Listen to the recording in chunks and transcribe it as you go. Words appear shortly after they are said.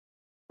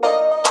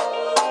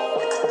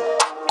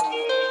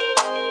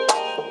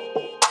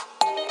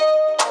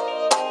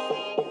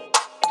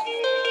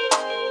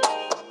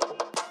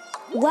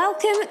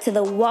Welcome to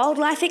the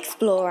Wildlife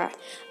Explorer,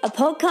 a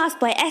podcast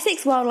by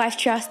Essex Wildlife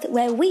Trust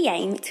where we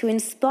aim to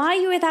inspire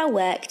you with our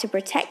work to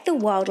protect the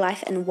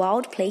wildlife and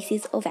wild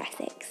places of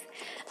Essex,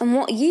 and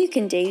what you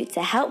can do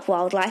to help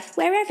wildlife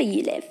wherever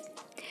you live.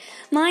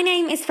 My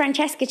name is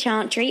Francesca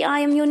Chantry. I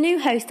am your new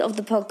host of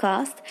the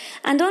podcast,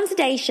 and on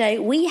today's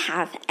show we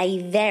have a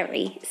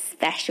very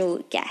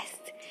special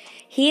guest.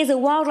 He is a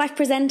wildlife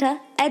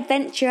presenter,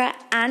 adventurer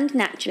and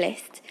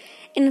naturalist.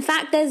 In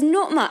fact, there's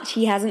not much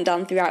he hasn't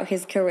done throughout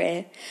his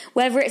career,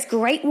 whether it's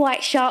great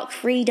white shark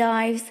free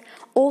dives,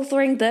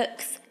 authoring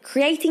books,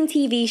 creating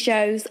TV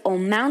shows, or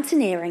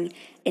mountaineering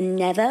in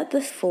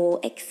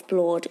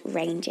never-before-explored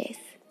ranges.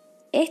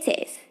 It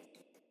is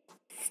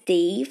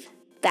Steve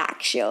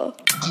Backshall.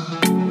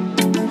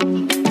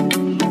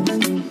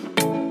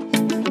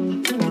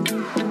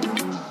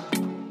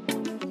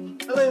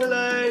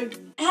 Hello.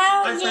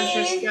 How are Hi, you?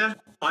 Francesca.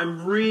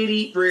 I'm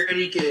really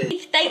good.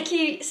 Thank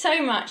you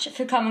so much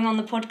for coming on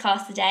the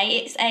podcast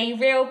today. It's a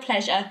real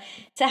pleasure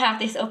to have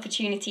this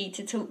opportunity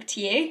to talk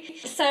to you.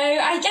 So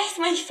I guess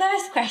my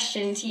first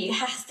question to you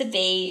has to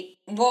be,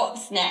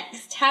 what's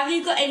next? Have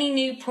you got any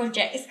new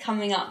projects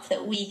coming up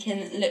that we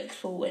can look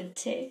forward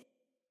to?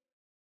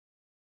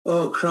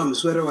 Oh,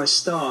 crumbs, where do I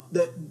start?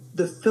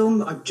 The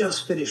film I've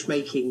just finished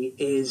making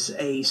is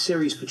a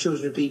series for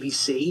children at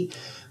BBC,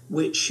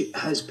 which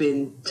has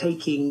been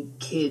taking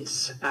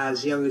kids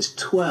as young as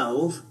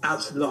 12 out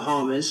to the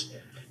Bahamas,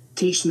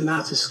 teaching them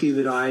how to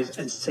scuba dive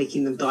and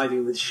taking them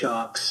diving with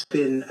sharks. It's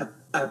been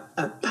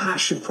a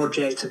passion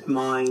project of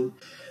mine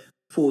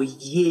for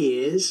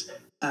years.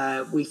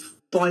 We've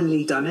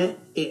finally done it.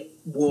 It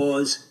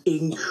was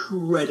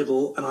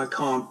incredible, and I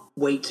can't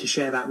wait to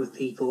share that with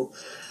people.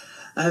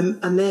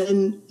 And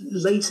then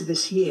later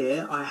this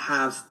year, I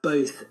have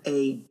both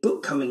a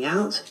book coming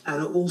out,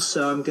 and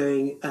also I'm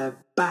going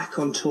back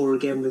on tour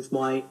again with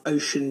my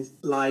Ocean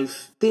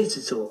Live theatre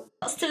tour.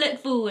 Lots to look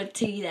forward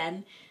to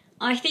then.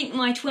 I think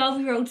my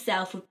 12-year-old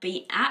self would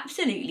be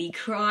absolutely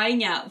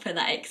crying out for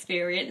that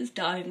experience,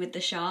 diving with the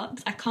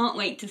sharks. I can't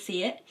wait to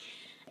see it.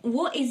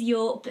 What is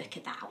your book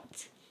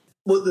about?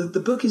 Well, the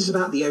book is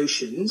about the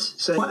oceans,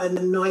 so quite a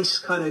nice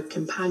kind of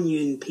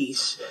companion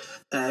piece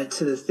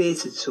to the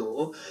theatre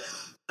tour.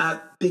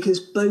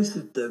 Because both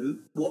of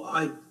them, what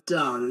I've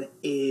done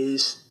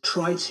is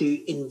try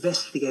to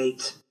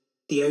investigate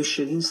the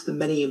oceans, the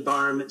many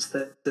environments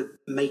that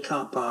make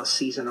up our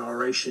seas and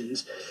our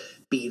oceans,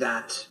 be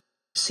that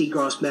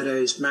seagrass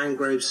meadows,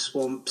 mangrove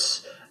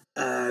swamps,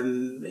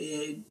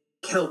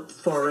 kelp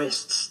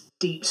forests,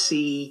 deep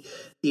sea,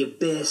 the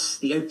abyss,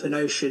 the open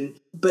ocean,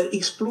 but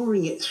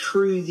exploring it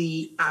through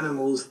the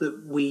animals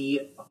that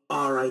we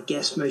are, I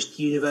guess, most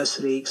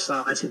universally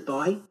excited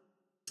by.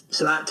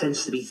 So that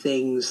tends to be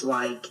things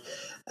like,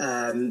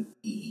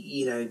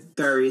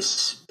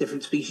 various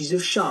different species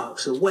of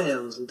sharks or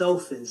whales and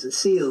dolphins and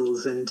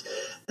seals and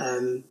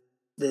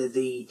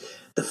the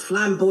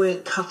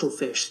flamboyant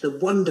cuttlefish, the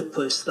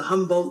wonderpuss, the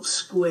Humboldt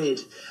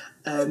squid,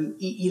 a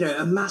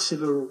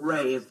massive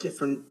array of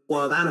different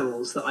wild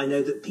animals that I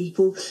know that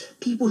people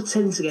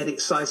tend to get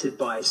excited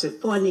by. So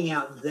finding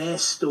out their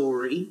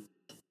story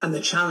and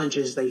the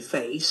challenges they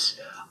face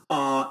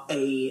are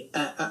a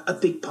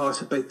big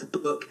part of both the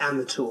book and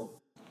the tour.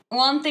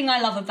 One thing I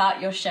love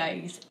about your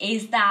shows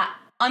is that,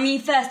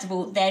 first of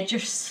all, they're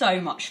just so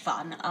much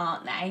fun,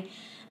 aren't they?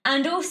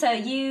 And also,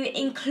 you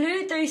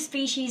include those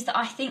species that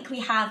I think we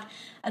have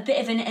a bit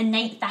of an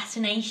innate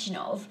fascination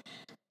of.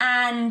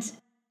 And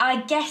I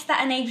guess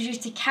that enables you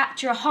to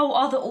capture a whole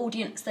other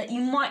audience that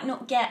you might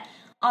not get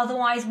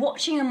otherwise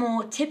watching a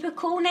more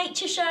typical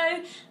nature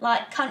show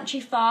like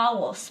Countryfile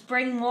or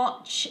Spring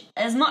Watch,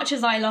 as much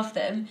as I love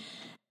them.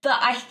 But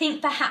I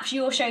think perhaps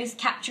your shows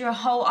capture a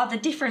whole other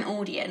different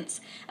audience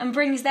and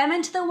brings them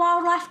into the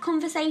wildlife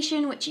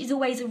conversation, which is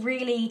always a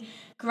really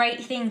great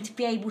thing to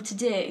be able to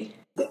do.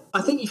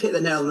 I think you've hit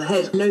the nail on the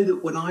head. I know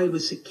that when I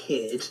was a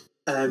kid,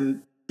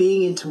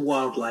 being into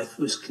wildlife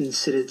was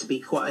considered to be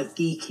quite a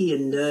geeky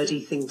and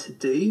nerdy thing to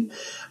do.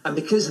 And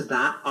because of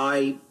that,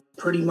 I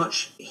pretty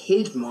much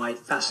hid my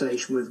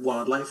fascination with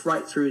wildlife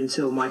right through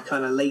until my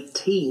kind of late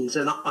teens.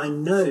 And I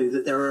know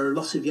that there are a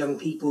lot of young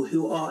people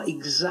who are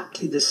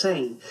exactly the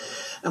same.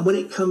 And when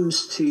it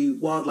comes to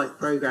wildlife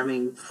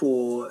programming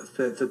for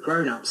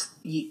grown-ups,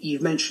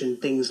 you've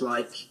mentioned things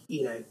like,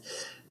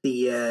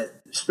 the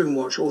Spring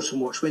Watch, Autumn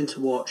Watch,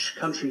 Winter Watch,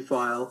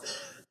 Countryfile.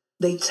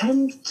 They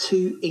tend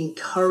to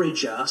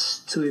encourage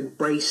us to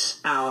embrace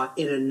our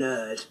inner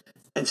nerd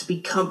and to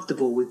be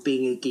comfortable with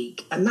being a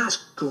geek. And that's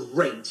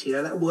great,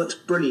 that works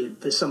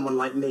brilliant for someone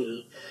like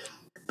me,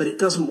 but it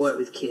doesn't work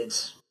with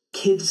kids.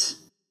 Kids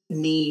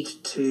need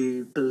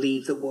to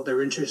believe that what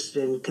they're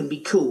interested in can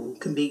be cool,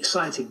 can be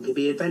exciting, can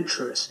be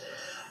adventurous.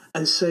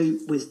 And so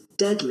with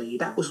Deadly,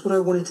 that was what I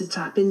wanted to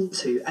tap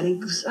into, and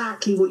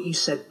exactly what you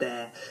said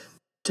there,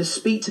 to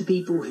speak to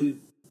people who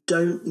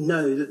don't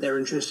know that they're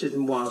interested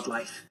in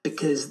wildlife,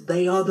 because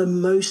they are the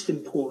most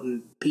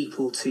important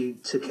people to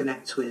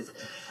connect with.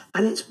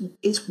 And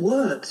it's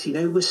worked,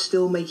 we're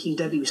still making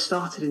Deadly. We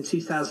started in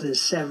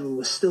 2007,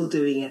 we're still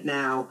doing it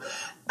now.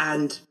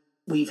 And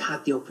we've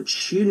had the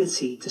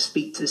opportunity to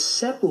speak to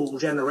several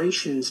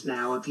generations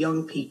now of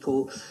young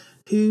people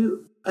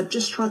who are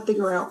just trying to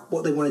figure out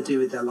what they want to do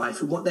with their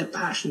life and what their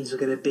passions are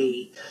going to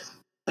be.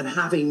 And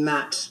having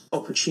that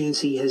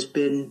opportunity has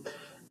been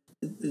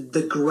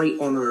the great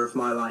honour of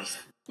my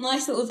life. My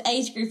sort of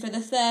age group are the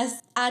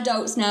first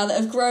adults now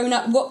that have grown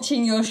up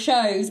watching your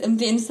shows and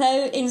been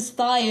so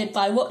inspired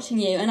by watching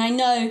you. And I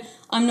know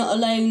I'm not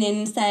alone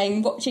in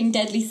saying watching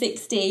Deadly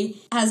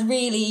 60 has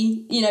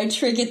really,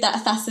 triggered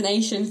that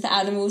fascination for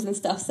animals and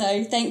stuff.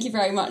 So thank you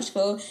very much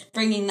for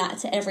bringing that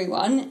to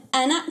everyone.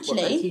 And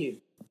actually, thank you.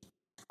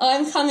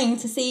 I'm coming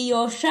to see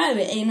your show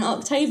in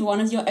October,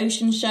 one of your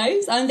ocean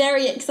shows. I'm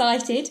very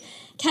excited.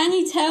 Can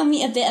you tell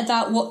me a bit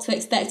about what to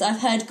expect? I've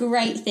heard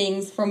great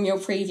things from your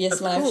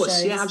previous live shows. Of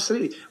course, yeah,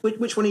 absolutely.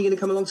 Which one are you going to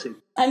come along to?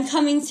 I'm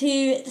coming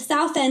to the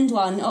South End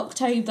one,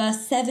 October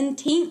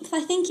 17th,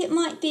 I think it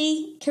might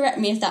be. Correct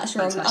me if that's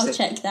wrong. Fantastic. I'll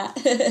check that.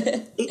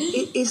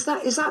 Is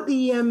that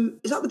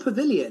the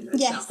pavilion at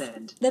Yes, South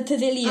End? The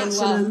pavilion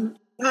one.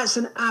 That's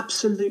an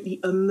absolutely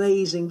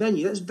amazing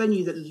venue. That's a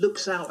venue that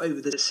looks out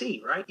over the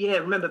sea, right? Yeah, I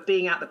remember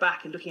being out the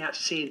back and looking out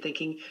to sea and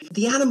thinking,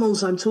 the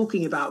animals I'm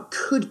talking about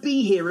could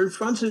be here in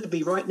front of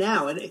me right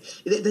now. And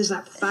there's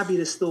that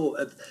fabulous thought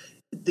of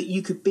that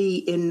you could be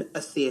in a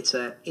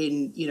theatre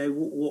in,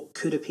 what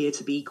could appear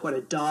to be quite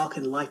a dark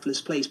and lifeless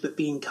place, but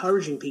be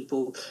encouraging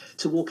people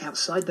to walk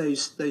outside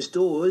those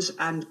doors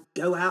and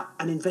go out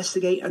and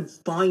investigate and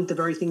find the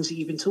very things that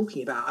you've been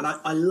talking about. And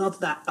I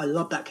love that. I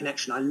love that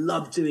connection. I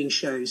love doing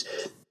shows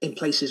in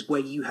places where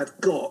you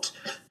have got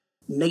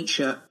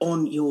nature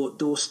on your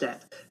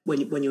doorstep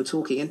when you're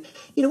talking. And,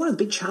 one of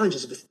the big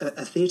challenges of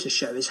a theatre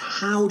show is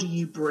how do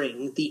you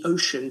bring the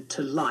ocean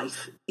to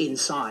life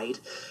inside?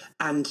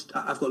 And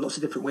I've got lots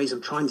of different ways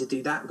of trying to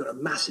do that. I've got a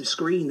massive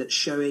screen that's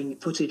showing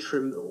footage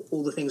from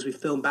all the things we've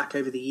filmed back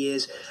over the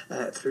years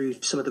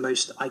through some of the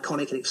most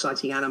iconic and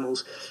exciting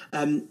animals,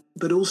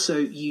 but also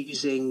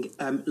using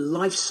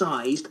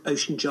life-sized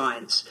ocean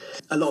giants.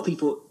 A lot of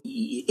people,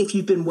 if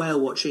you've been whale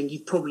watching,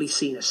 you've probably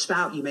seen a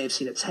spout, you may have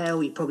seen a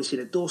tail, you've probably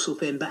seen a dorsal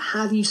fin, but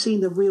have you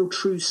seen the real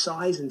true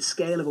size and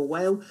scale of a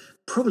whale?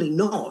 Probably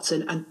not.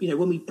 And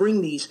when we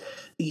bring these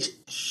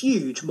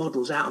huge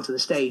models out onto the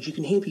stage, you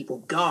can hear people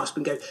gasp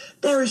and go,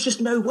 there is just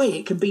no way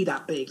it can be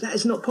that big. That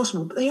is not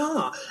possible. But they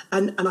are.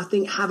 And I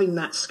think having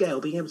that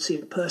scale, being able to see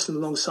a person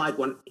alongside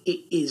one,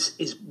 it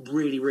is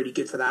really, really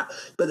good for that.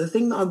 But the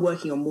thing that I'm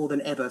working on more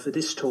than ever for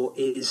this tour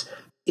is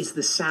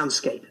the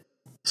soundscape.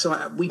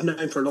 So we've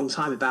known for a long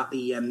time about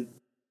the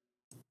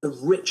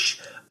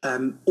rich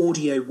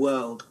audio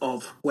world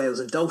of whales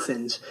and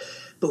dolphins.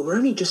 But we're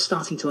only just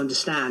starting to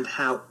understand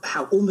how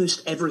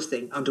almost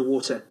everything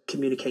underwater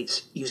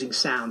communicates using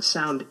sound.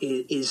 Sound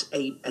is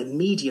a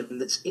medium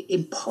that's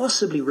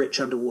impossibly rich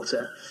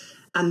underwater,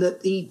 and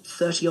that the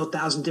 30-odd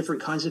thousand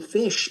different kinds of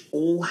fish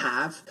all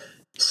have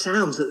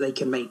sounds that they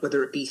can make,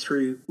 whether it be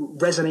through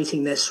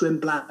resonating their swim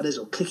bladders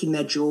or clicking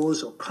their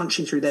jaws or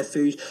crunching through their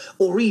food,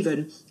 or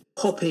even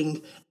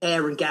popping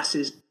air and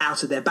gases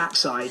out of their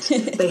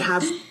backsides. They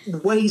have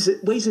ways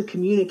of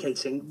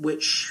communicating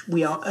which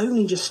we are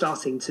only just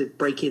starting to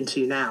break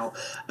into now,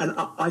 and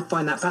I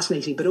find that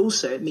fascinating. But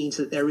also it means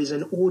that there is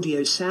an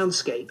audio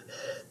soundscape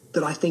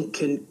that I think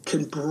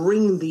can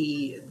bring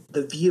the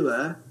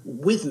viewer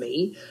with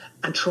me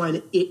and try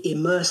and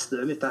immerse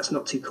them, if that's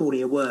not too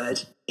corny a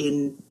word,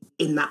 in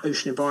that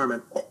ocean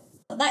environment.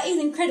 That is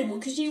incredible,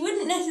 because you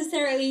wouldn't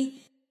necessarily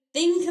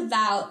think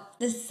about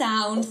the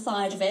sound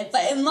side of it,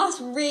 but it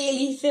must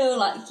really feel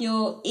like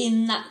you're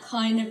in that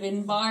kind of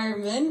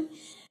environment.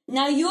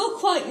 Now, you're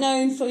quite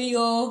known for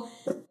your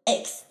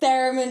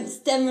experiments,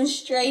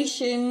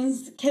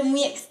 demonstrations. Can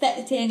we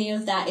expect any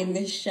of that in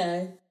this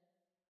show?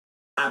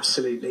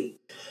 Absolutely.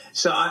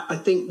 So I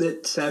think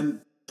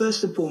that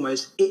first and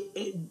foremost,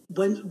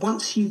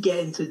 once you get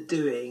into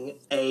doing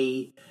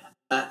a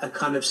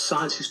kind of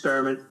science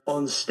experiment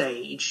on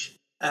stage,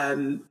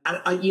 and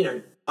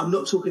I'm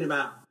not talking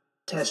about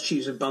test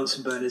tubes and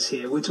Bunsen burners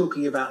here. We're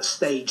talking about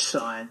stage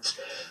science.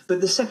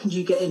 But the second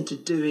you get into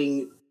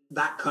doing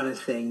that kind of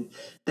thing,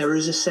 there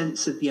is a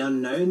sense of the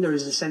unknown. There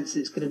is a sense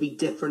that it's going to be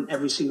different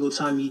every single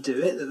time you do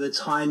it, that the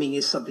timing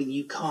is something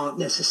you can't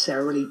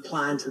necessarily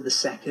plan to the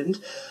second.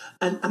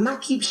 And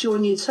that keeps you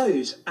on your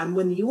toes. And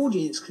when the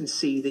audience can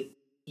see that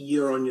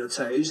you're on your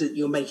toes, that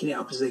you're making it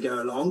up as they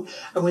go along,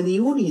 and when the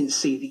audience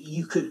see that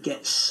you could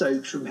get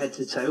soaked from head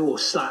to toe or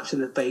slapped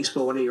in the face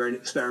by one of your own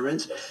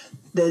experiments,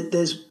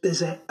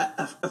 there's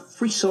a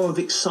frisson of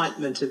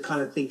excitement of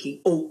kind of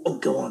thinking, oh,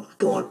 go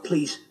on,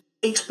 please,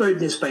 explode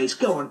in his face,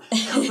 go on,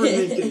 cover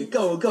him in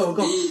goo, go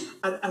on.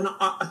 And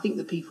I think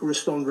that people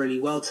respond really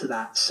well to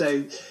that.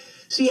 So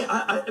yeah,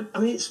 I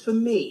mean, it's for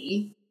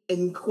me,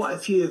 in quite a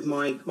few of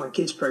my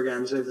kids'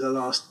 programs over the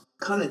last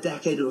kind of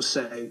decade or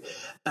so,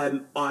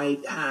 I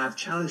have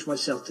challenged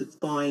myself to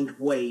find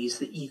ways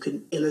that you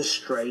can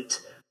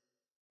illustrate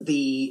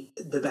the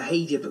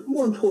behavior, but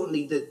more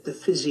importantly, the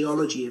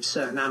physiology of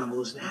certain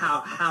animals and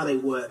how they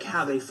work,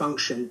 how they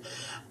function.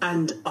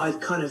 And I've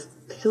kind of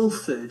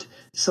pilfered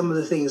some of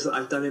the things that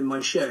I've done in my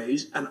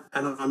shows, and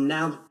I'm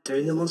now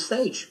doing them on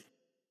stage.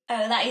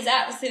 Oh, that is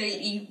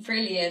absolutely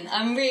brilliant.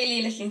 I'm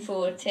really looking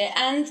forward to it.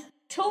 And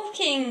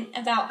talking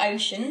about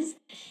oceans,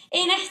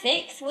 in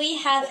Essex we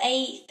have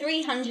a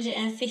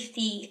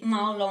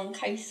 350-mile-long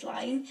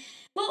coastline.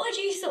 What would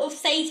you sort of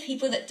say to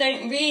people that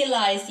don't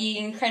realise the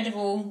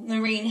incredible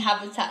marine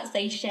habitats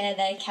they share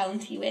their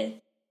county with?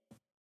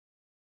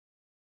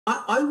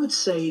 I would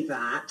say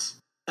that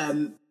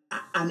an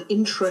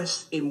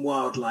interest in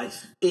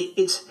wildlife,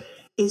 it's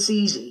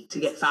easy to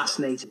get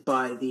fascinated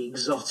by the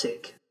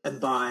exotic and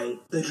by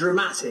the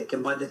dramatic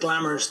and by the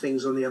glamorous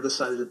things on the other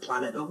side of the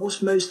planet. But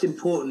what's most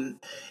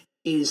important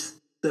is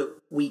that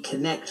we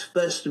connect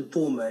first and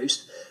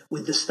foremost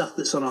with the stuff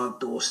that's on our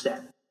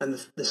doorstep and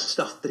the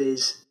stuff that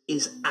is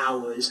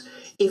ours,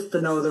 if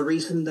for no other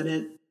reason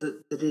than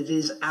that it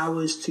is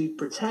ours to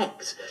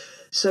protect.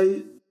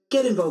 So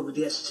get involved with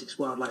the Essex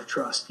Wildlife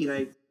Trust,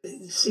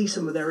 see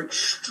some of their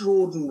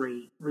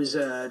extraordinary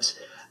reserves,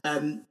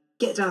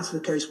 get down to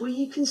the coast where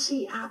you can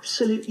see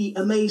absolutely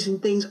amazing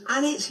things,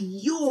 and it's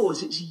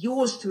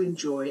yours to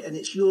enjoy and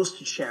it's yours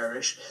to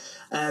cherish.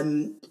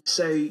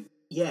 So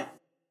yeah,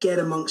 get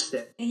amongst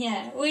it.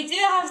 Yeah, we do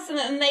have some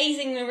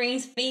amazing marine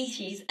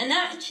species, and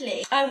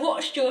actually I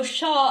watched your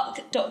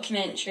shark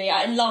documentary.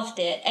 I loved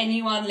it.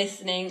 Anyone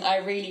listening, I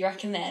really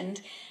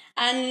recommend.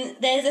 And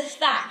there's a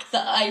fact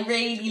that I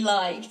really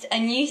liked,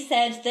 and you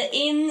said that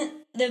in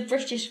the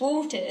British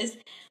waters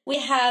we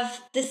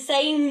have the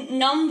same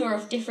number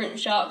of different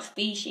shark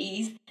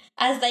species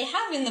as they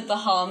have in the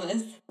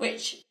Bahamas,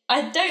 which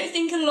I don't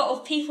think a lot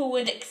of people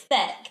would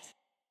expect.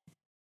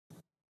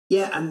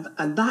 Yeah,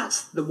 and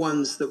that's the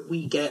ones that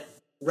we get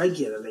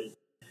regularly.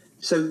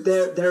 So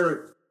there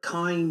are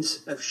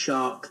kinds of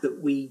shark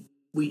that we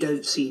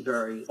don't see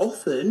very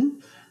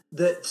often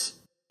that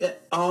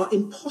are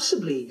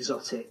impossibly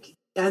exotic,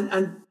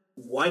 and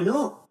why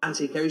not?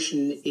 Atlantic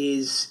Ocean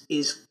is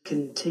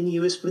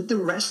continuous with the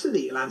rest of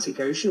the Atlantic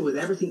Ocean, with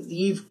everything that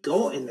you've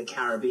got in the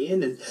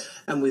Caribbean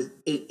and with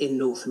in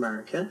North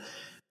America.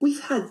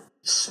 We've had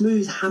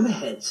smooth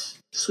hammerheads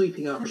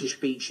sweeping up British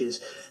beaches.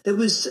 There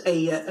was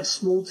a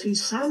small tooth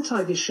sand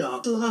tiger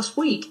shark last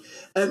week.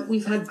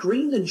 We've had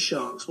Greenland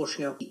sharks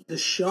washing up. The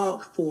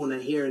shark fauna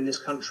here in this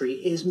country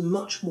is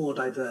much more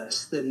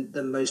diverse than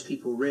most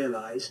people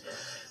realise.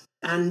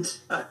 And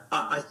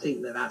I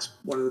think that's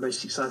one of the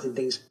most exciting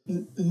things.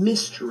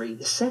 Mystery,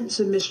 the sense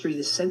of mystery,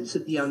 the sense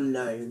of the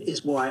unknown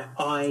is why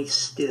I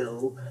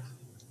still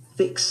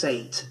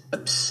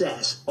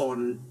obsess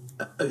on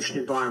ocean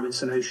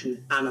environments and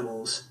ocean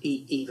animals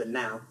even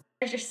now.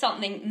 There's just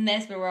something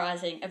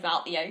mesmerising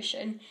about the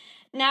ocean.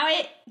 Now,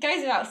 it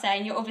goes without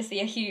saying you're obviously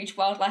a huge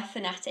wildlife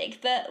fanatic,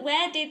 but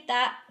where did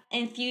that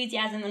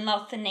enthusiasm and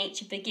love for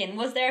nature begin?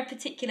 Was there a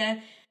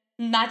particular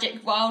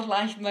magic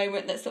wildlife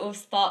moment that sort of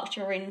sparked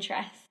your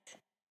interest?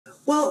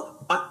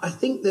 Well, I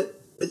think that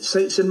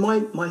so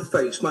my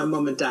folks, my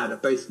mum and dad, are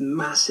both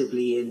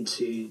massively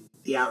into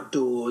the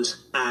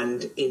outdoors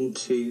and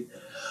into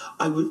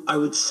I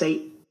would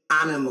say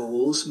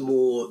animals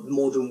more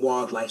than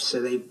wildlife. So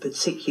they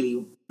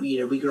particularly,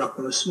 we grew up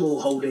on a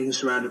small holding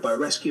surrounded by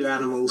rescue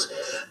animals,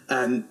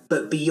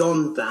 but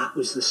beyond that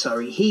was the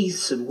Surrey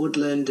Heaths and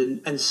woodland,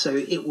 and so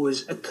it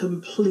was a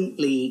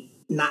completely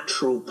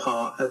natural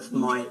part of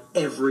my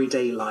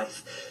everyday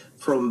life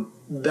from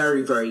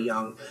very, very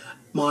young.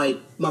 My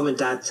mum and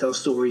dad tell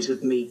stories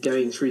of me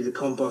going through the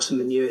compost and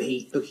manure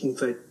heap looking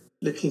for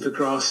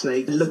grass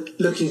snakes,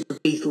 looking for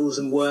beetles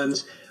and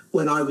worms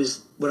when I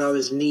was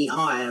knee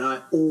high, and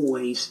I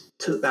always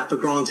took that for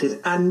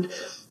granted. And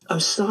I'm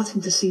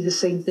starting to see the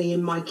same thing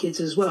in my kids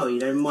as well.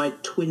 My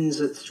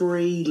twins are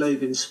 3,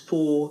 Logan's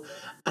 4,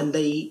 and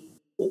they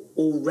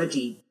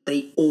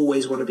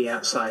always want to be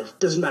outside.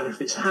 Doesn't matter if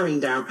it's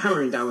hammering down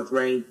with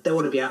rain, they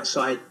want to be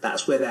outside.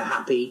 That's where they're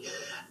happy.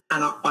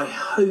 And I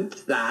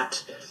hope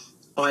that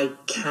I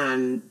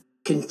can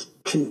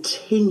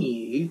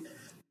continue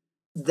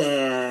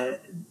their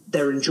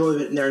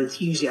enjoyment and their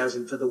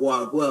enthusiasm for the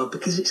wild world,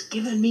 because it's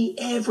given me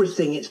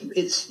everything.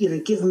 It's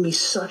given me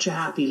such a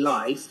happy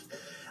life.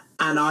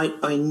 And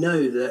I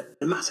know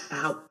that no matter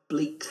how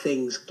bleak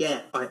things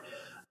get, I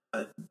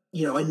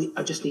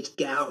just need to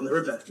get out on the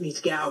river. Need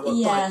to get out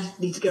on a bike.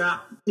 Need to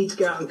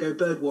go out and go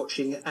bird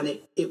watching, and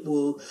it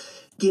will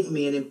give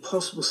me an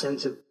impossible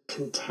sense of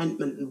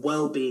contentment and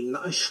well-being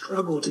that I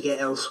struggle to get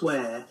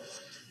elsewhere.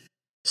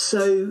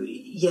 So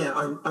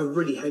yeah, I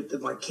really hope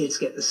that my kids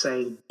get the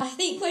same. I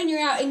think when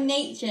you're out in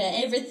nature,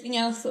 everything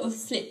else sort of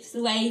slips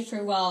away for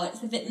a while.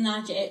 It's a bit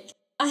magic.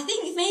 I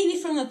think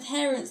maybe from a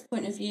parent's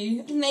point of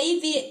view,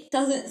 maybe it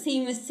doesn't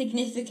seem as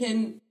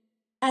significant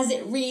as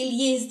it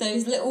really is,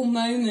 those little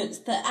moments,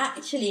 but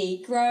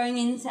actually growing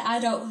into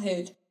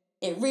adulthood,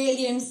 it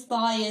really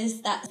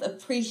inspires that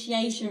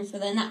appreciation for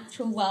the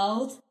natural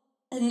world,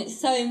 and it's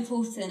so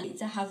important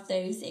to have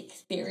those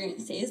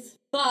experiences.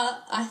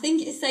 But I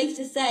think it's safe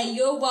to say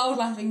your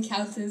wildlife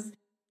encounters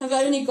have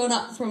only gone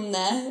up from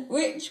there.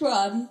 Which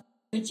one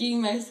would you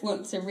most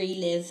want to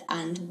relive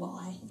and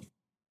why?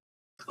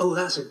 Oh,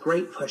 that's a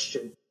great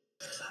question.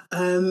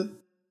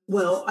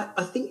 Well,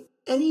 I think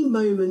any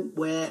moment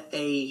where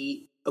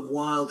a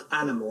wild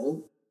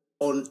animal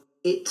on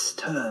its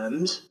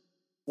terms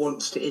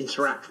wants to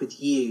interact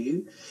with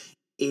you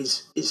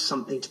is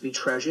something to be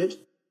treasured.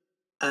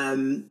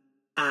 And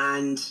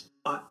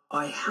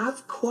I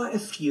have quite a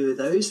few of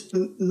those.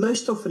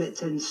 Most often it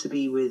tends to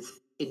be with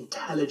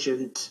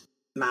intelligent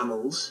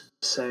mammals,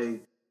 so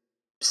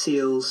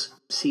seals,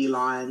 sea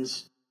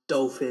lions,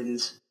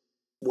 dolphins,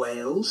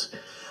 whales.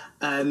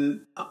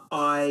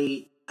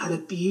 I had a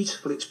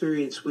beautiful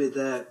experience with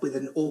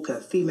an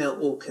orca, female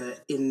orca,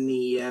 in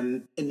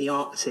the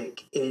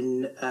Arctic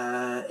in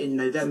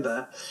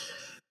November,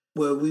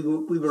 where we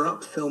were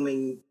up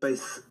filming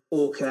both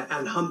orca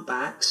and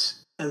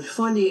humpbacks and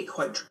finding it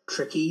quite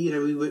tricky. You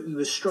know, we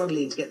were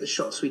struggling to get the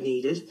shots we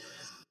needed,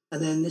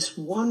 and then this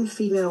one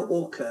female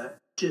orca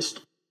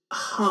just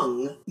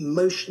hung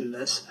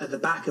motionless at the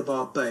back of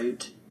our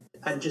boat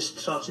and just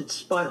started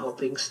spy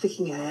hopping,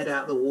 sticking her head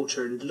out of the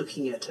water and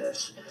looking at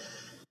us.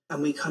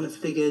 And we kind of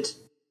figured,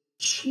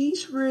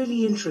 she's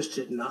really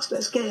interested in us.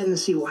 Let's get in and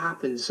see what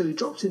happens. So we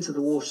dropped into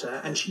the water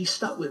and she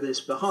stuck with us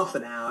for half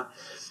an hour,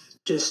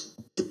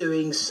 just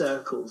doing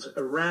circles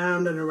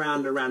around and around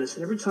and around us.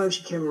 And every time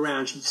she came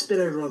around, she'd spin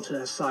over onto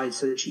her side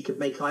so that she could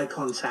make eye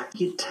contact.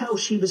 You'd tell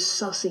she was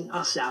sussing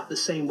us out the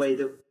same way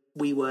that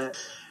we were.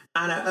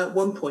 And at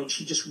one point,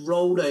 she just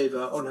rolled over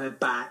on her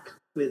back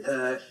with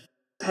her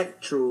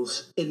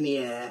pectorals in the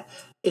air,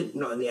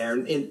 not in the air,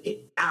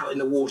 out in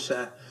the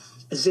water,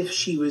 as if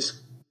she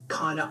was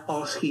kind of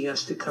asking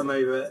us to come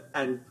over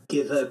and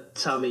give her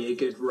tummy a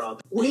good rub.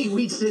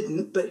 We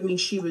didn't, but I mean,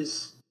 she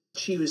was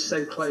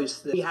so close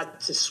that we had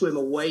to swim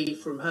away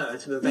from her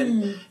to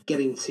prevent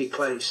getting too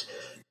close.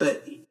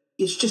 But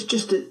it's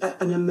just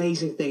an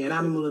amazing thing, an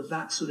animal of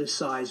that sort of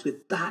size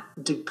with that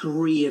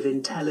degree of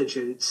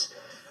intelligence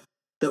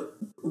that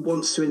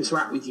wants to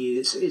interact with you.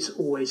 It's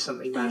always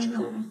something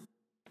magical.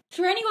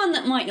 For anyone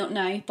that might not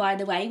know, by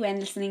the way, when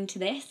listening to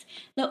this,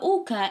 the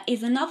orca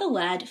is another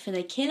word for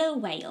the killer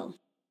whale.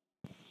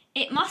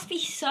 It must be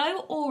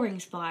so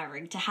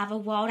awe-inspiring to have a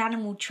wild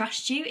animal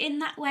trust you in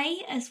that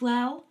way as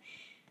well.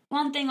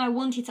 One thing I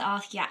wanted to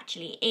ask you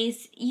actually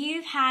is,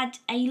 you've had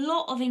a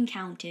lot of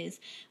encounters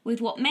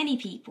with what many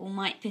people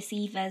might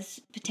perceive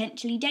as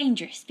potentially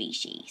dangerous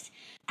species.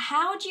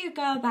 How do you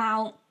go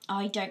about,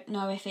 I don't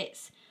know if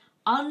it's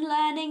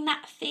unlearning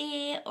that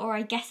fear, or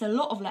I guess a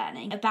lot of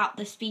learning about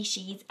the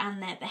species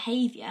and their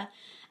behaviour,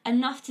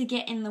 enough to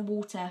get in the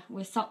water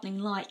with something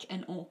like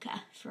an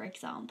orca, for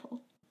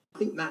example? I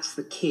think that's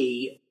the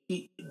key.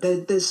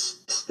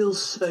 There's still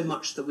so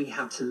much that we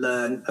have to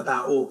learn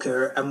about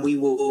orca, and we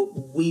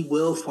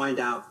will find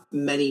out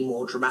many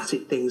more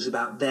dramatic things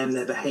about them,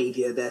 their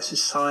behaviour, their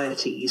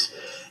societies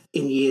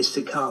in years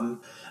to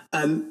come.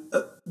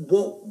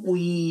 What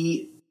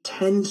we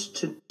tend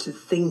to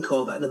think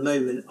of at the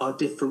moment are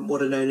different,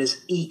 what are known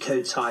as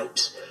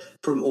ecotypes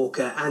from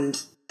orca,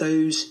 and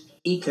those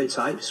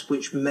ecotypes,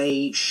 which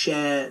may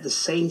share the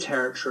same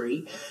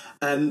territory,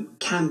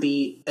 can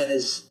be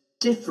as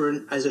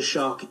different as a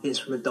shark is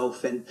from a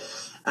dolphin.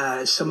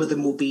 Some of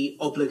them will be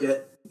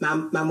obligate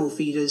mammal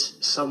feeders,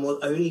 some will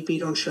only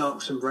feed on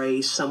sharks and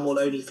rays, some will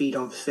only feed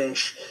on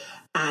fish,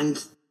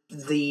 and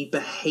the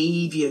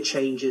behaviour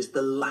changes,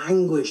 the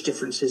language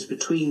differences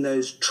between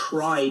those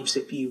tribes,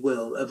 if you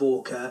will, of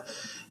orca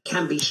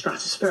can be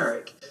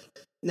stratospheric.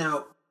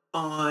 Now,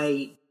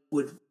 I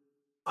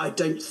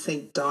don't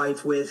think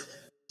dive with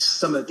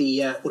some of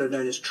the what are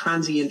known as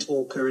transient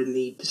orca in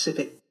the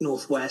Pacific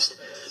Northwest,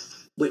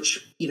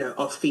 which, you know,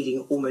 are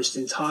feeding almost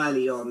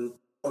entirely on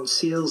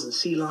seals and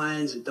sea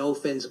lions and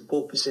dolphins and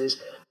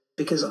porpoises,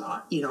 because,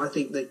 you know, I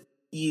think that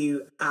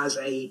you as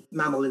a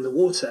mammal in the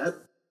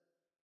water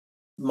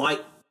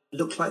might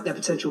look like their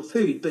potential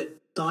food, but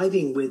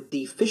diving with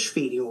the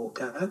fish-feeding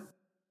orca,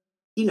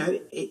 you know,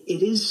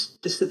 it is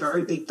just a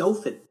very big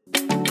dolphin.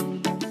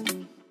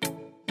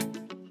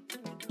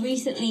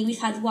 Recently,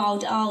 we've had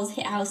wild owls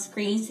hit our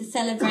screens to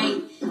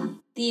celebrate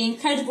the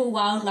incredible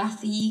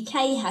wildlife the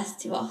UK has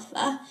to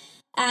offer.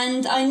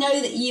 And I know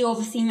that you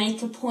obviously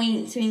make a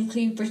point to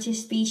include British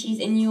species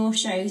in your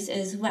shows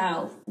as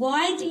well.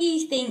 Why do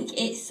you think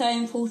it's so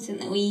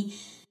important that we,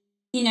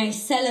 you know,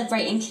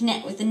 celebrate and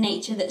connect with the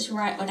nature that's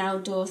right on our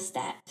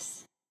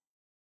doorsteps?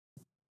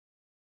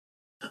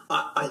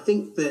 I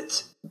think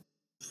that,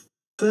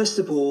 first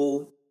of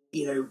all,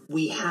 you know,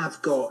 we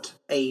have got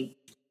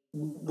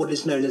what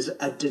is known as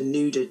a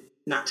denuded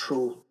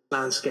natural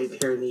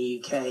landscape here in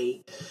the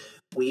UK.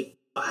 We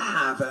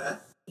have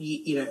a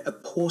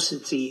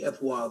paucity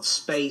of wild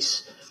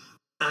space,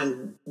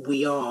 and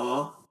we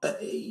are,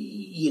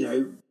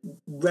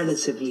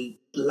 relatively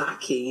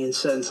lacking in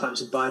certain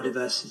types of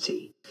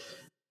biodiversity.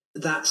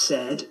 That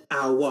said,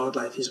 our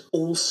wildlife is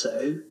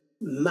also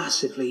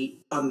massively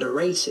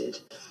underrated,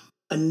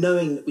 and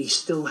knowing that we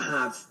still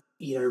have,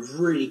 you know,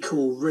 really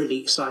cool, really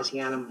exciting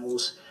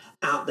animals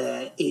out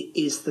there, it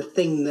is the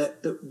thing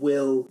that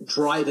will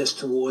drive us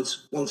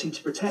towards wanting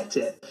to protect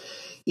it.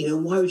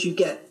 why would you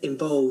get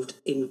involved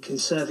in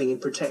conserving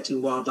and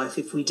protecting wildlife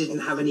if we didn't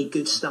have any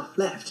good stuff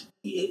left?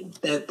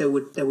 There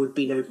would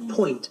be no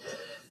point.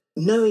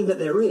 Knowing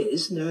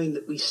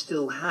that we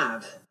still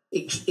have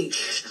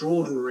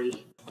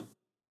extraordinary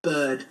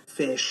bird,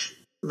 fish,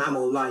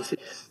 mammal life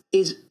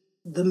is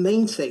the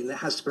main thing that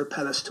has to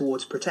propel us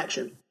towards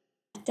protection.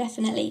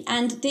 Definitely.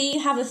 And do you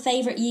have a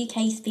favourite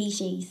UK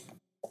species?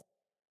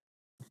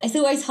 It's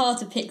always hard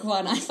to pick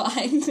one, I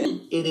find.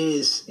 It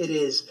is.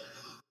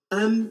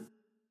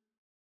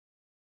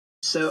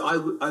 So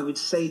I would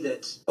say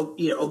that,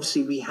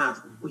 obviously we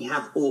have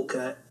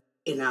orca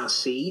in our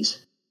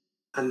seas,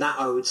 and that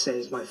I would say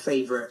is my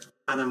favourite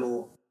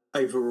animal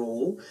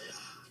overall.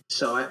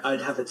 So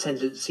I'd have a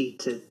tendency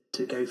to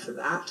go for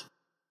that.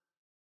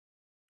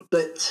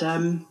 But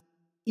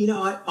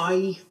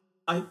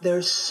there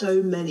are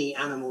so many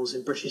animals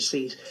in British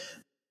seas.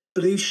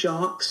 Blue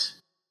sharks.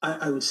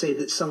 I would say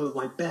that some of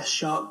my best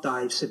shark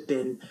dives have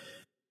been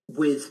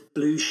with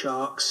blue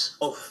sharks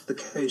off the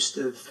coast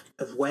of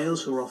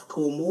Wales or off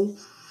Cornwall.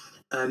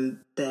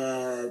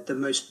 They're the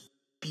most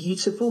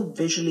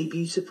visually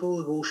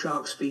beautiful of all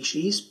shark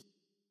species.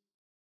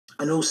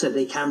 And also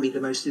they can be the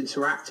most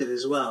interactive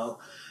as well.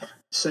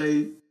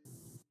 So,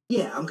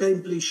 yeah, I'm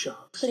going blue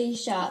sharks. Blue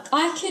shark.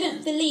 I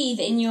couldn't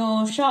believe in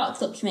your shark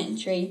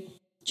documentary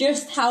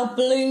just how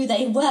blue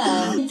they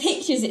were. In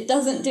pictures, it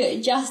doesn't do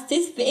it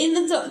justice, but in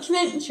the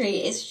documentary,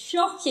 it's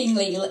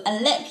shockingly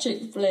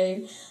electric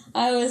blue.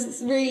 I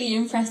was really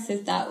impressed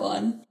with that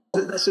one.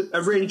 That's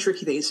a really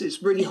tricky thing.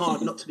 It's really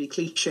hard not to be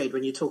cliched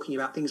when you're talking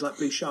about things like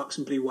blue sharks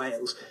and blue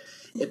whales,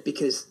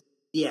 because,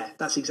 yeah,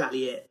 that's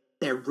exactly it.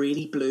 They're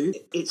really blue.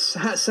 It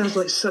sounds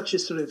like such a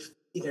sort of,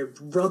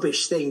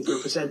 rubbish thing for a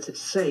presenter to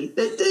say.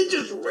 They're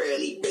just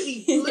really,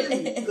 really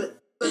blue,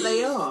 but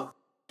they are.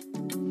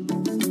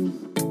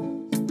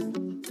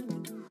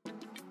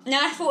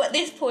 Now, I thought at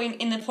this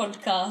point in the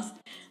podcast,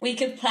 we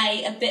could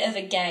play a bit of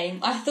a game.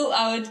 I thought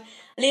I would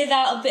live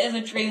out a bit of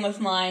a dream of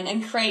mine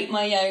and create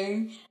my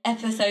own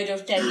episode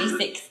of Deadly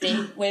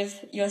 60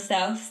 with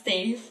yourself,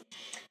 Steve.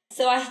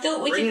 So I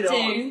thought we could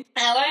do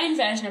our own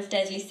version of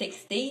Deadly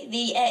 60,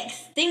 the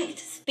Extinct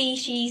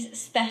Species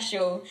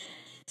Special.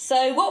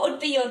 So what would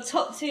be your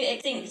top 2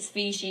 extinct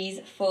species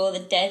for the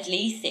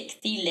Deadly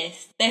 60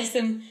 list? There's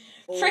some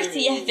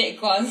pretty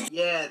epic ones.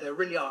 Yeah, there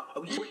really are.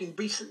 Are we talking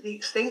recently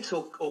extinct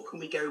or can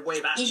we go way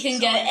back? You can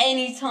go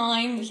any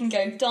time. We can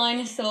go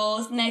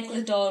dinosaurs,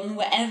 megalodon,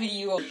 whatever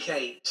you want.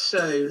 Okay,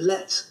 so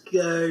let's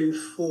go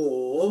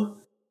for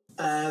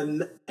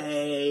I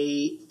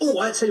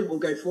tell you what we'll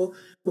go for.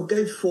 We'll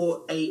go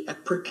for a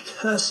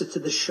precursor to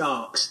the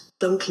sharks,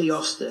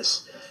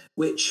 Dunkleosteus,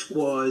 which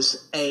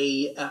was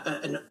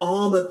an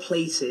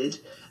armour-plated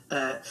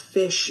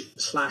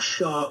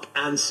fish/shark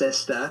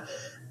ancestor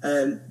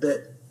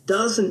that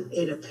doesn't,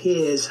 it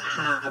appears,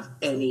 have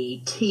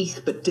any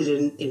teeth, but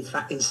didn't, in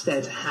fact,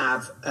 instead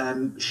have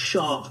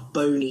sharp,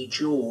 bony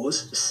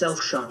jaws,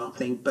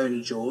 self-sharpening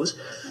bony jaws.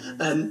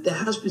 There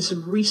has been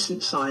some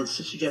recent science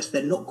to suggest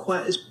they're not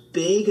quite as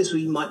big as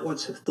we might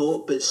once have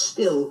thought, but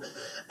still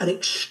an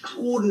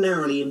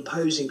extraordinarily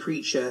imposing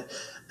creature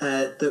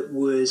that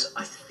was,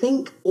 I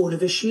think,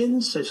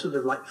 Ordovician, so sort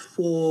of like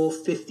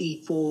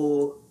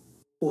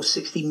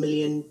 460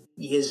 million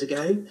years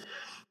ago.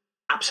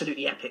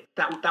 Absolutely epic.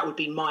 That would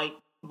be my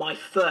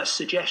first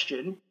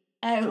suggestion.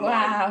 Oh,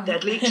 wow.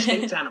 Deadly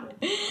extinct animal.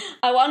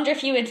 I wonder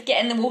if you would get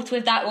in the water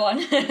with that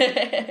one.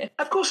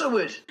 Of course I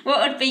would.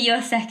 What would be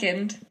your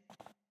second?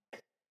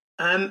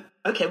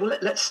 Okay, well,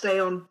 let's stay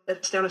on a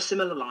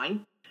similar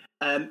line.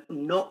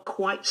 Not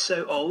quite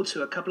so old,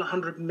 so a couple of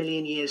 100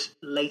 million years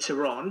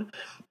later on.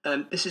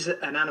 This is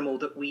an animal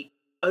that we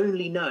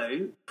only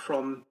know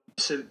from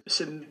some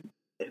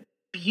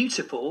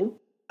beautiful,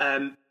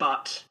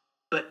 but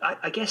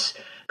I guess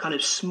kind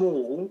of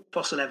small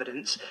fossil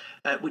evidence,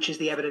 which is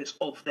the evidence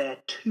of their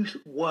tooth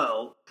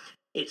whorl.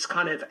 It's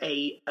kind of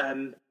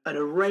an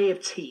array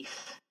of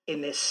teeth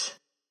in this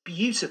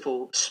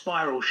beautiful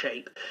spiral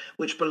shape,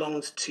 which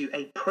belonged to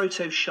a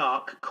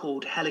proto-shark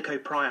called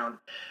Helicoprion.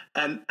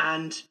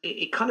 And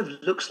it kind of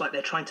looks like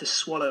they're trying to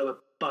swallow a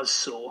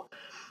buzzsaw.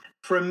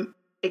 From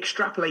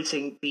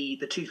extrapolating the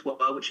tooth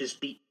whorl, which is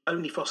the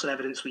only fossil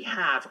evidence we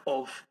have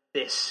of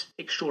this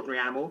extraordinary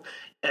animal,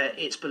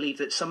 it's believed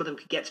that some of them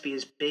could get to be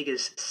as big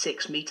as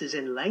 6 meters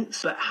in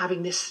length. But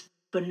having this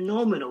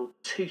phenomenal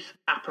tooth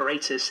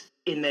apparatus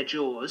in their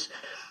jaws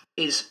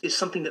is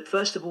something that,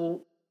 first of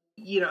all,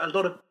 a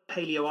lot of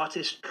paleo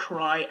artists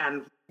try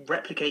and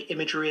replicate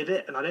imagery of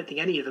it, and I don't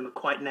think any of them have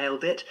quite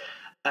nailed it.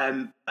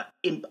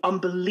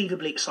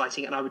 Unbelievably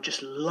exciting, and I would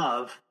just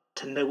love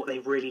to know what they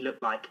really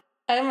look like.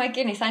 Oh my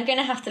goodness, I'm going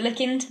to have to look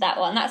into that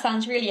one. That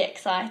sounds really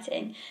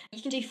exciting.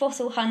 You can do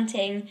fossil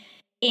hunting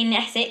in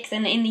Essex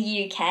and in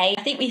the UK.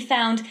 I think we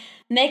found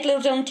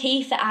megalodon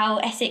teeth at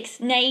our Essex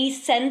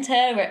Naze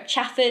Centre, or at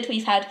Chafford.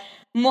 We've had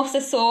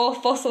mosasaur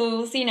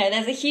fossils.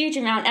 There's a huge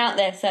amount out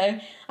there, so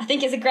I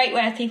think it's a great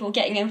way of people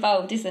getting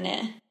involved, isn't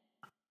it?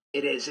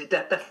 It is. It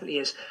definitely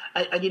is.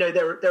 And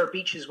there are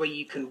beaches where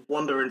you can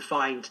wander and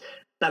find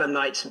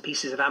belemnites and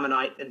pieces of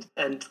ammonite,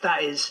 and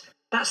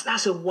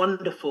that's a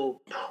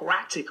wonderful,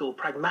 practical,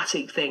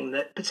 pragmatic thing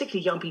that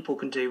particularly young people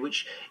can do,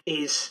 which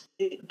is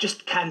it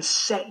just can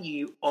set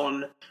you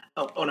on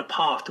a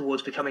path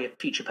towards becoming a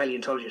future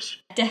paleontologist.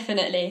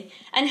 Definitely.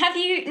 And have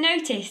you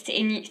noticed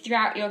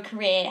throughout your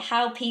career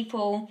how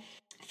people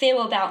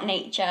feel about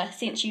nature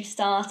since you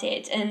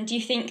started, and do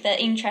you think that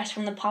interest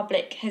from the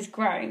public has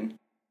grown?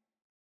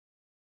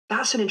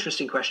 That's an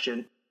interesting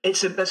question.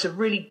 That's a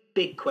really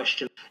big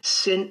question.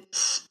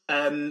 Since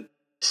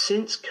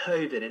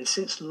COVID and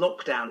since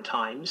lockdown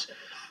times,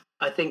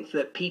 I think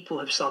that people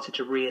have started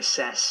to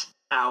reassess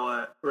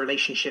our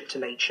relationship to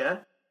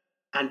nature,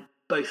 and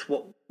both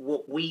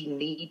what we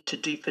need to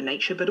do for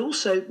nature, but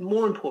also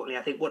more importantly,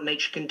 I think what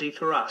nature can do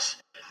for us.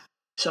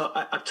 So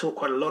I've talked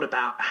quite a lot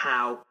about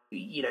how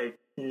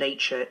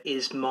nature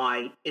is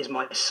my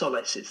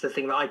solace. It's the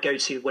thing that I go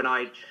to when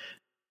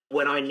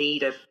I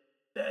need a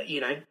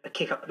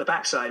kick up the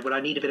backside, when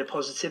I need a bit of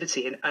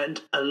positivity,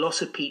 and a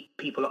lot of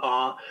people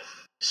are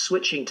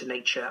switching to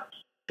nature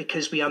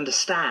because we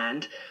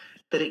understand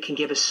that it can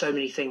give us so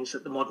many things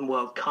that the modern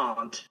world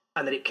can't,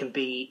 and that it can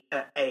be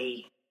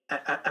a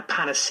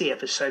panacea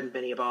for so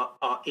many of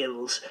our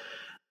ills.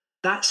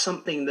 That's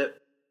something that,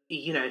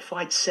 if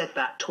I'd said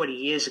that 20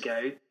 years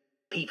ago,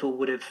 people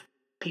would have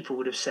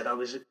said I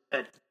was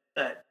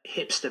a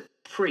hipster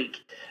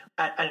freak.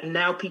 And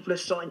now people are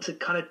starting to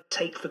kind of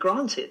take for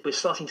granted. We're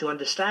starting to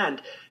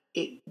understand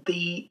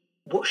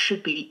what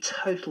should be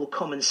total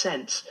common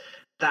sense,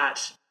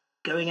 that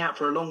going out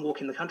for a long walk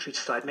in the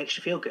countryside makes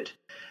you feel good,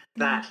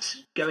 that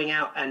going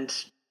out and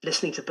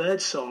listening to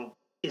birdsong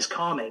is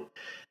calming,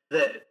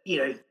 that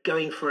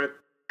going for a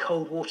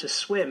cold water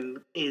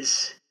swim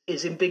is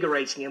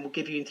invigorating and will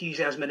give you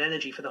enthusiasm and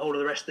energy for the whole of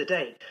the rest of the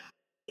day.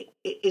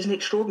 It isn't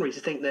extraordinary to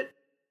think that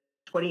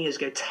 20 years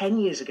ago, 10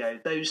 years ago,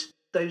 those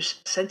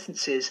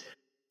sentences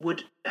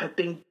would have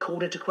been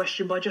called into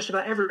question by just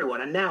about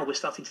everyone, and now we're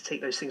starting to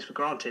take those things for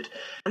granted.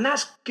 And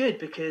that's good,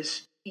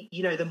 because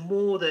the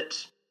more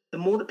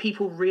that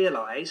people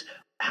realize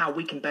how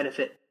we can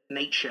benefit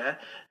nature,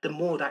 the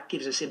more that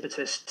gives us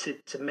impetus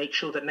to make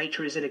sure that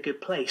nature is in a good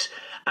place.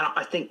 And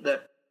I think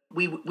that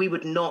we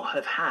would not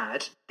have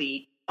had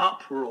the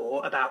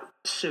uproar about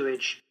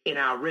sewage in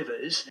our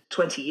rivers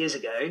 20 years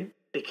ago,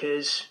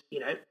 because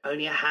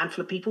only a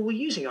handful of people were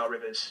using our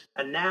rivers,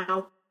 and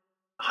now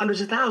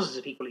hundreds of thousands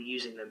of people are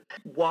using them.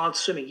 Wild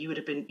swimming, you would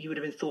have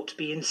been thought to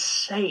be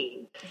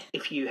insane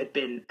if you had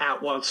been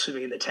out wild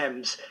swimming in the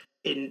Thames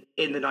in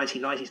the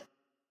 1990s.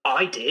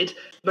 I did.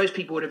 Most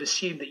people would have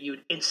assumed that you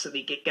would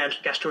instantly get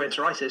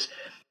gastroenteritis.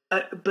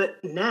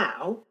 But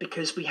now,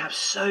 because we have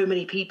so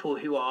many people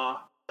who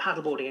are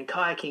paddleboarding and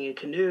kayaking and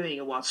canoeing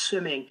and wild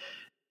swimming,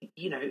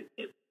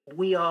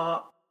 we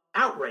are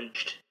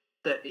outraged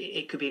that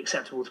it could be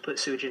acceptable to put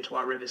sewage into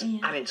our rivers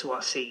and into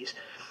our seas.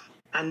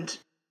 And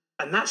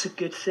that's a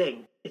good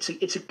thing.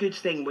 It's a good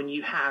thing when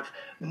you have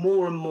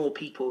more and more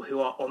people who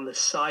are on the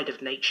side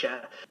of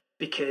nature,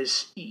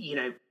 because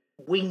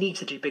we need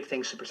to do big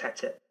things to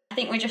protect it. I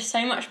think we're just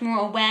so much more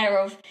aware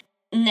of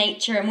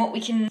nature and what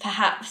we can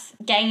perhaps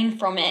gain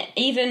from it.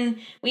 Even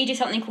we do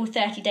something called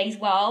 30 Days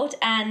Wild,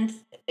 and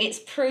it's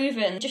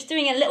proven just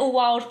doing a little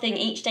wild thing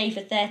each day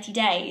for 30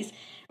 days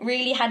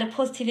really had a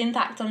positive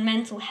impact on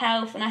mental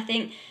health. And I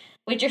think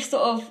we're just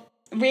sort of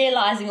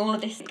realising all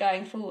of this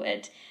going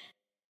forward.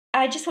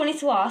 I just wanted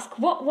to ask,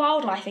 what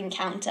wildlife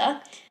encounter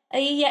are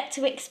you yet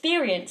to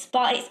experience,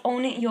 but it's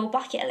on your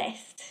bucket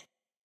list?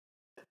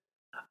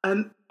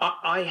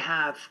 I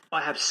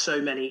have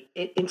so many.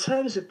 In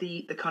terms of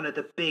the kind of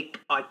the big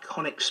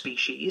iconic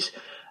species,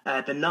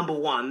 the number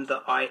one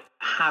that I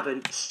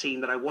haven't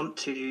seen that I want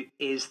to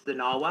is the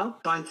narwhal.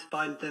 Trying to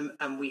find them,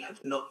 and we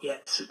have not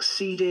yet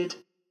succeeded.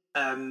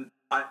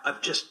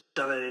 I've just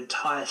done an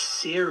entire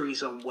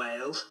series on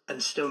whales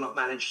and still not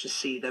managed to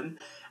see them.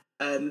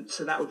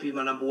 So that would be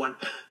my number one.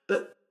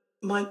 But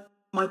my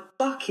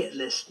bucket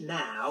list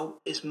now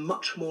is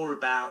much more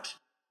about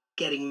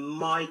getting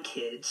my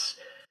kids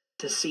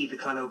to see the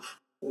kind of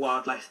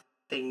wildlife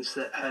things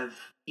that have,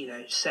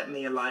 set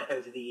me alight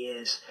over the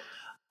years.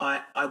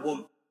 I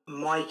want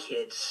my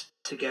kids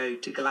to go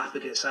to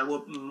Galapagos. I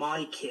want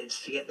my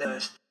kids to get their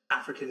first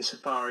African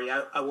safari.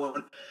 I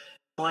want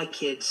my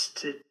kids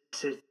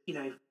to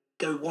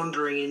go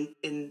wandering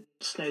in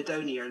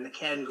Snowdonia and the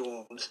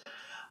Cairngorms.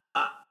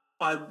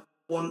 I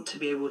want to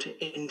be able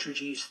to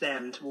introduce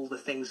them to all the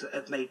things that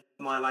have made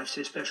my life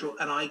so special,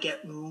 and I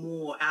get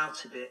more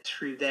out of it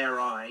through their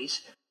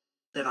eyes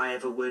than I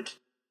ever would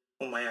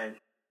on my own.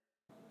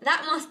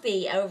 That must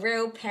be a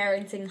real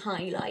parenting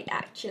highlight,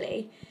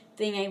 actually,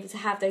 being able to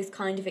have those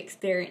kind of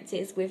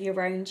experiences with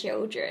your own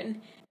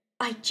children.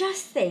 I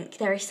just think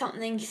there is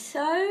something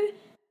so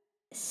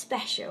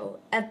special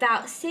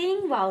about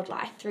seeing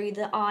wildlife through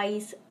the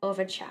eyes of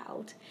a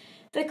child,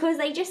 because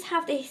they just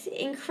have this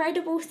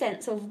incredible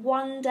sense of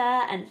wonder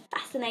and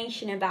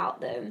fascination about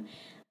them.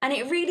 And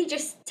it really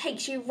just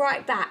takes you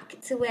right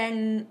back to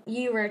when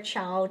you were a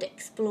child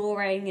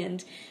exploring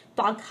and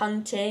bug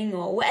hunting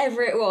or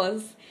whatever it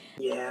was.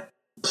 Yeah,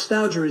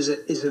 Nostalgia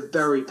is a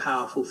very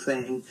powerful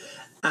thing.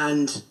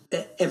 And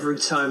every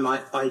time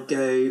I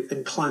go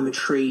and climb a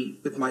tree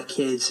with my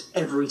kids,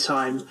 every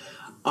time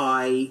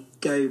I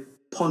go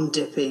pond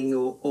dipping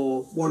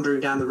or wandering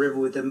down the river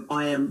with them,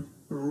 I am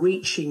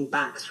reaching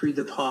back through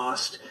the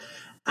past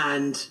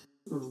and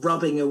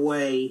rubbing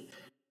away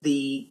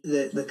the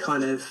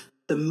kind of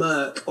the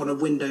murk on a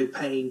window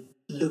pane,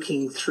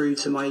 looking through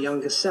to my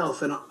younger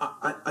self. And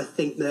I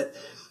think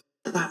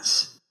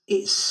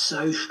it's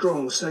so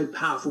strong, so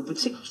powerful,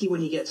 particularly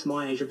when you get to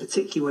my age, and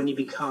particularly when you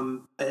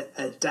become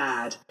a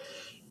dad,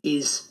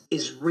 is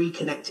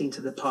reconnecting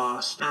to the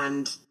past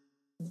and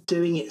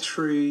doing it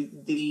through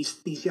these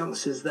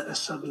youngsters that are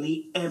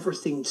suddenly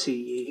everything to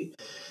you.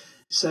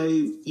 So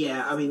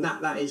yeah, I mean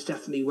that is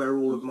definitely where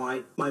all of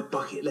my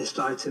bucket list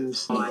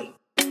items lie.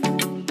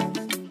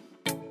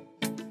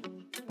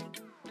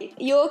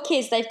 Your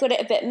kids, they've got it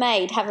a bit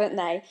made, haven't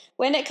they?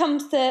 When it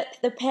comes to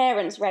the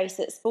parents' race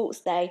at Sports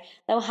Day,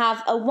 they'll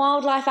have a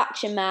wildlife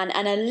action man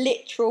and a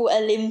literal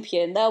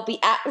Olympian. They'll be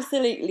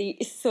absolutely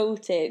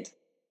sorted.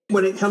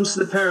 When it comes to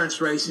the parents'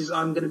 races,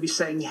 I'm going to be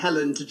setting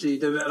Helen to do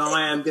them, and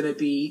I am going to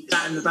be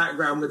sat in the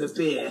background with a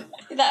beer.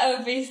 That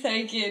would be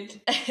so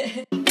good.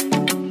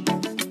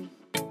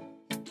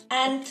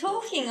 And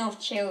talking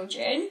of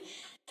children,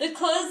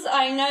 because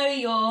I know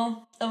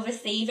you're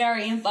obviously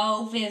very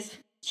involved with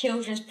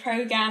children's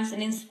programmes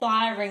and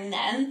inspiring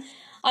them,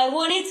 I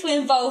wanted to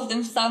involve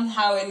them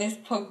somehow in this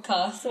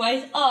podcast. So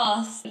I've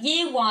asked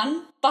Year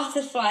 1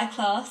 Butterfly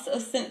class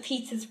of St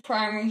Peter's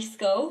Primary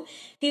School,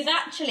 they've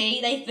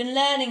been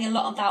learning a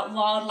lot about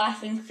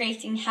wildlife and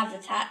creating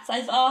habitats.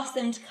 I've asked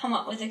them to come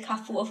up with a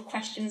couple of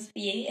questions for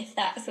you, if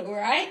that's all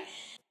right.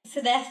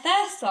 So their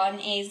first one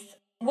is,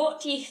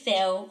 what do you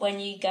feel when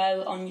you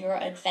go on your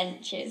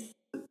adventures?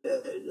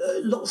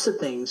 Lots of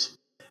things.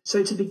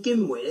 So to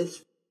begin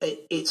with,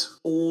 it's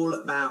all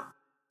about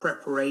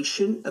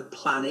preparation and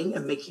planning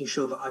and making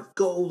sure that I've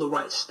got all the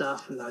right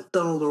stuff and I've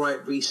done all the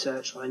right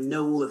research and I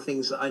know all the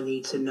things that I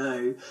need to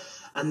know.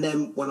 And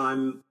then when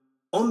I'm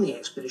on the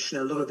expedition,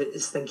 a lot of it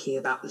is thinking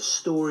about the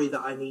story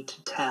that I need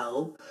to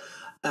tell,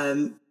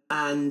 and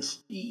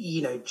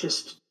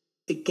just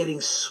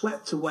getting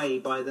swept away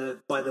by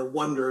the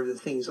wonder of the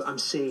things that I'm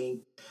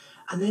seeing.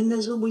 And then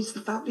there's always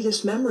the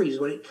fabulous memories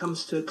when it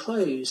comes to a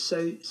close.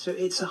 So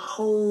it's a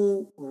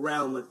whole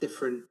realm of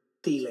different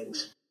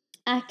feelings.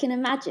 I can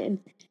imagine.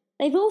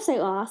 They've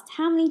also asked,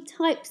 how many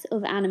types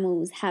of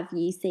animals have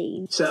you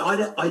seen? So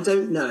I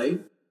don't know,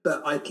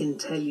 but I can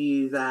tell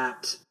you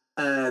that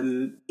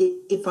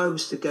if I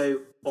was to go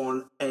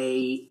on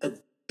a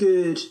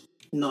good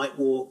night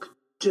walk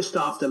just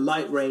after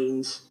light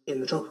rains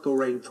in the tropical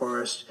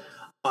rainforest,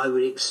 I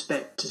would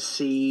expect to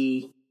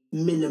see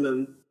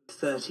minimum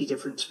 30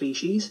 different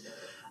species.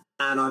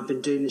 And I've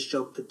been doing this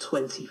job for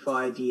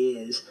 25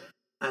 years.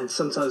 And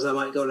sometimes I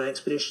might go on an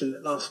expedition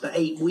that lasts for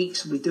 8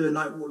 weeks and we do a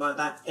night walk like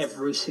that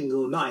every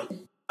single night.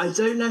 I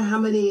don't know how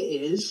many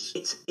it is.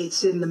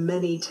 It's in the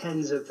many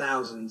tens of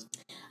thousands.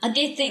 I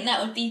did think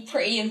that would be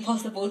pretty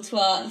impossible to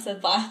answer,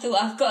 but I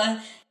thought I've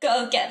got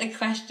to get the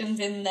questions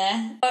in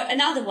there.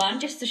 Another one,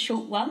 just a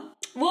short one.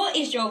 What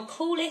is your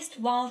coolest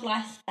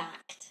wildlife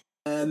fact?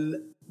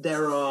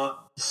 There are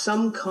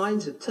some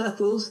kinds of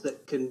turtles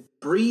that can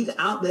breathe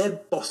out their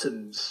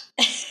bottoms.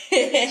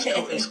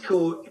 It's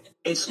called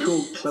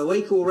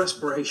cloacal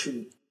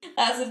respiration.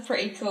 That's a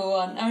pretty cool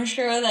one. I'm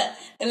sure that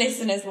the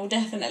listeners will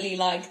definitely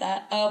like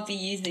that. I'll be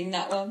using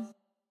that one.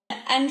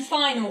 And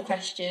final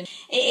question.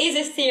 It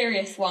is a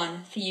serious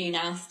one for you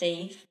now,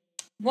 Steve.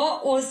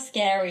 What was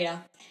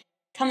scarier?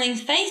 Coming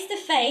face to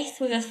face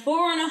with a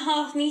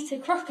 4.5 metre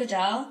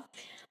crocodile,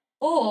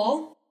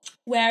 or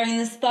wearing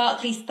the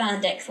sparkly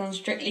spandex on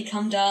Strictly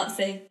Come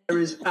Dancing? There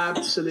is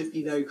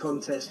absolutely no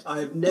contest. I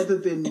have never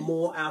been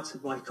more out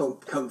of my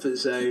comfort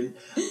zone,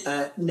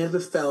 never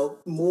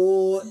felt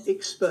more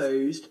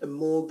exposed and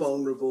more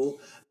vulnerable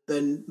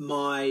than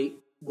my,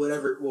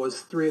 whatever it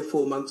was, 3 or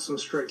 4 months on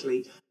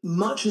Strictly.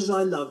 Much as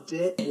I loved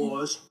it, it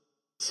was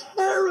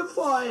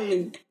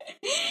terrifying.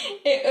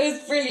 It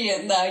was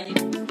brilliant, though.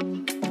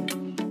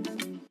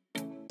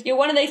 You're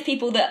one of those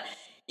people that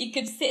you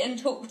could sit and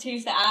talk to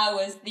for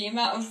hours, the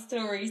amount of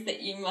stories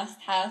that you must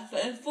have.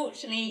 But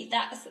unfortunately,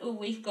 that's all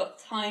we've got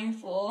time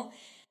for.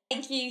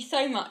 Thank you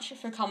so much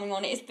for coming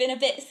on. It's been a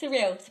bit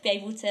surreal to be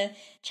able to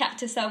chat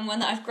to someone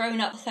that I've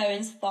grown up so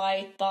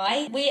inspired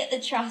by. We at the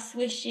Trust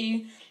wish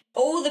you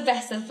all the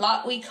best of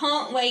luck. We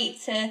can't wait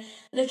to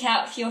look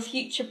out for your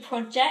future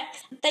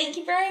projects. Thank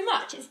you very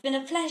much. It's been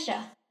a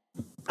pleasure.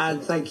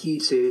 And thank you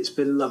too. It's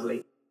been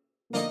lovely.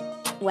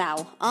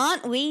 Well,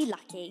 aren't we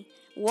lucky?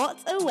 What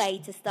a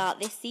way to start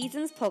this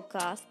season's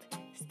podcast.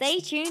 Stay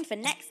tuned for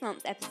next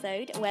month's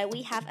episode where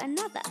we have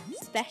another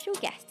special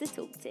guest to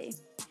talk to.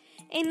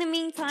 In the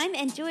meantime,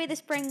 enjoy the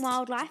spring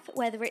wildlife,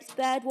 whether it's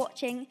bird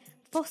watching,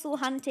 fossil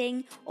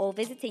hunting, or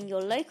visiting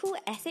your local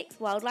Essex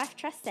Wildlife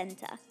Trust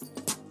Centre.